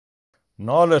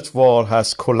Narlet wall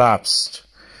has collapsed.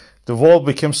 The wall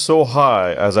became so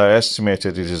high, as I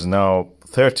estimated, it is now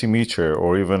 30 meters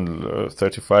or even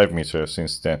 35 meters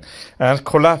since then, and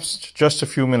collapsed just a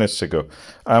few minutes ago.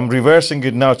 I'm reversing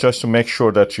it now just to make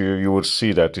sure that you will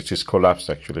see that it is collapsed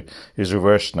actually. It's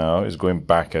reversed now, it's going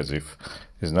back as if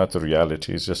it's not the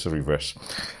reality, it's just a reverse.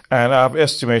 And I've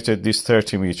estimated this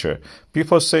 30 meters.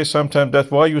 People say sometimes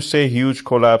that why you say huge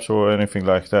collapse or anything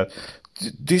like that.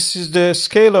 This is the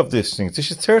scale of this thing. This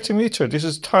is 30 meters. This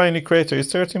is tiny crater.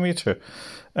 It's 30 meters.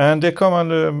 And they come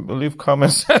and leave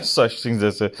comments and such things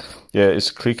that say, yeah,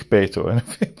 it's clickbait or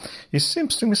anything. It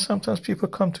seems to me sometimes people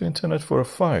come to internet for a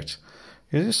fight.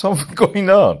 Is there something going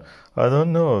on? I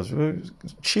don't know.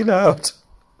 Chill out.